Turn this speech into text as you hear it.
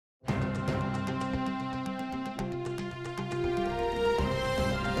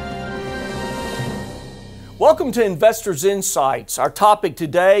Welcome to Investors Insights. Our topic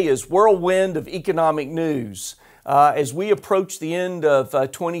today is Whirlwind of Economic News. As we approach the end of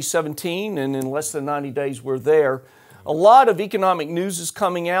 2017, and in less than 90 days we're there, a lot of economic news is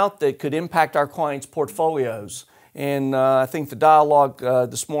coming out that could impact our clients' portfolios. And I think the dialogue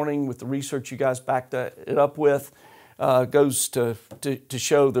this morning with the research you guys backed it up with goes to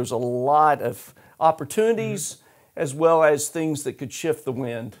show there's a lot of opportunities as well as things that could shift the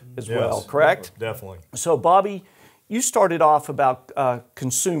wind as well, correct? Definitely. So Bobby, you started off about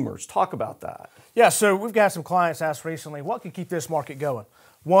consumers. Talk about that. Yeah, so we've got some clients asked recently, what can keep this market going?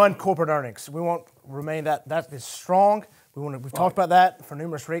 One, corporate earnings. We want to remain that is strong. We've talked about that for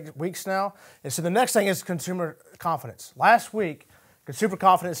numerous weeks now. And so the next thing is consumer confidence. Last week, consumer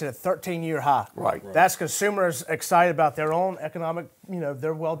confidence hit a 13-year high. Right. That's consumers excited about their own economic,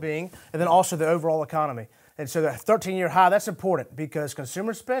 their well-being, and then also the overall economy. And so the 13-year high, that's important because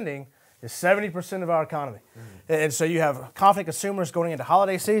consumer spending is 70% of our economy. And so you have confident consumers going into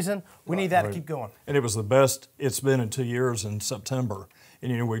holiday season. We need that to keep going. And it was the best it's been in 2 years in September.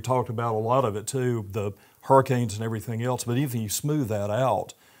 And we talked about a lot of it too, the hurricanes and everything else. But even if you smooth that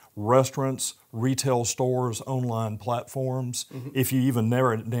out, restaurants, retail stores, online platforms, if you even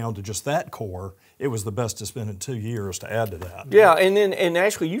narrow it down to just that core, it was the best it's been in 2 years to add to that. Yeah, and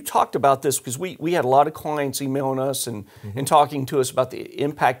actually you talked about this because we had a lot of clients emailing us and talking to us about the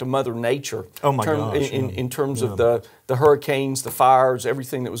impact of Mother Nature. Oh my gosh. In terms of the hurricanes, the fires,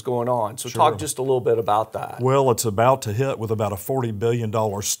 everything that was going on. So talk just a little bit about that. Well, it's about to hit with about a $40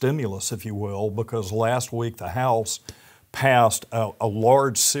 billion stimulus, if you will, because last week the House passed a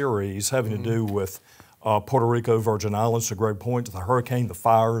large series having to do with Puerto Rico, Virgin Islands, to a great point, the hurricane, the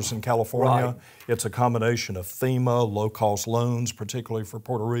fires in California. Right. It's a combination of FEMA, low-cost loans, particularly for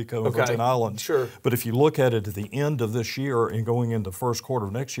Puerto Rico and Virgin Islands. Sure. But if you look at it at the end of this year and going into the first quarter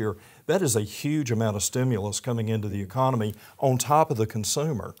of next year, that is a huge amount of stimulus coming into the economy on top of the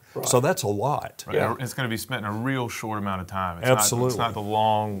consumer. Right. So that's a lot. Right. Yeah. It's going to be spent in a real short amount of time. It's Absolutely. It's not the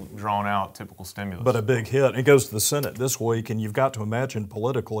long, drawn-out typical stimulus. But a big hit. It goes to the Senate this week, and you've got to imagine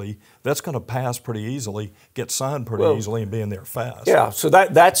politically that's going to pass pretty easily, get signed pretty easily, and be in there fast. Yeah, so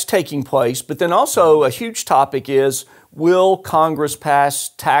that's taking place. But then also a huge topic is, will Congress pass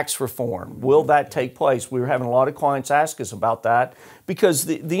tax reform? Will that take place? We were having a lot of clients ask us about that because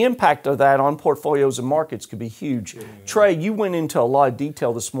the impact of that on portfolios and markets could be huge. Trey, you went into a lot of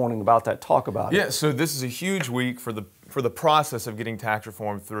detail this morning about that. Talk about it. Yeah, so this is a huge week for the process of getting tax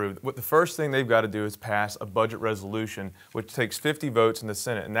reform through. The first thing they've got to do is pass a budget resolution, which takes 50 votes in the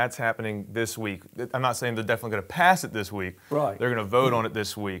Senate, and that's happening this week. I'm not saying they're definitely going to pass it this week. Right. They're going to vote on it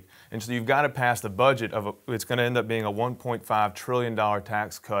this week. And so you've got to pass the budget it's going to end up being a $1.5 trillion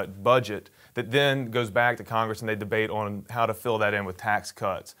tax cut budget that then goes back to Congress and they debate on how to fill that in with tax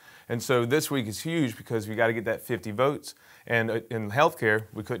cuts. And so this week is huge because we got to get that 50 votes. And in healthcare,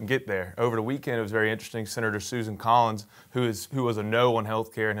 we couldn't get there. Over the weekend, it was very interesting. Senator Susan Collins, who was a no on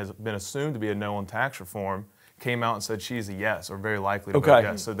healthcare and has been assumed to be a no on tax reform, came out and said she's a yes, or very likely to be a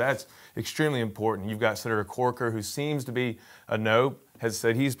yes. So that's extremely important. You've got Senator Corker, who seems to be a no, has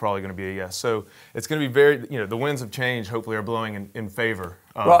said he's probably going to be a yes. So it's going to be very, the winds of change hopefully are blowing in favor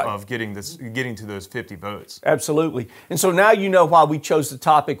of getting to those 50 votes. Absolutely. And so now you know why we chose the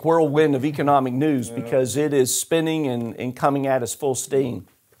topic Whirlwind of Economic News, because it is spinning and coming at us full steam.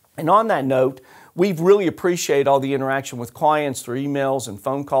 And on that note, we've really appreciated all the interaction with clients through emails and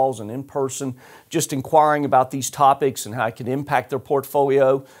phone calls and in person, just inquiring about these topics and how it can impact their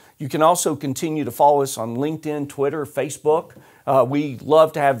portfolio. You can also continue to follow us on LinkedIn, Twitter, Facebook. We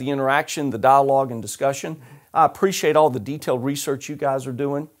love to have the interaction, the dialogue, and discussion. I appreciate all the detailed research you guys are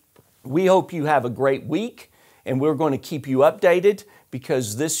doing. We hope you have a great week, and we're going to keep you updated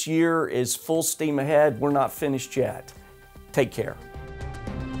because this year is full steam ahead. We're not finished yet. Take care.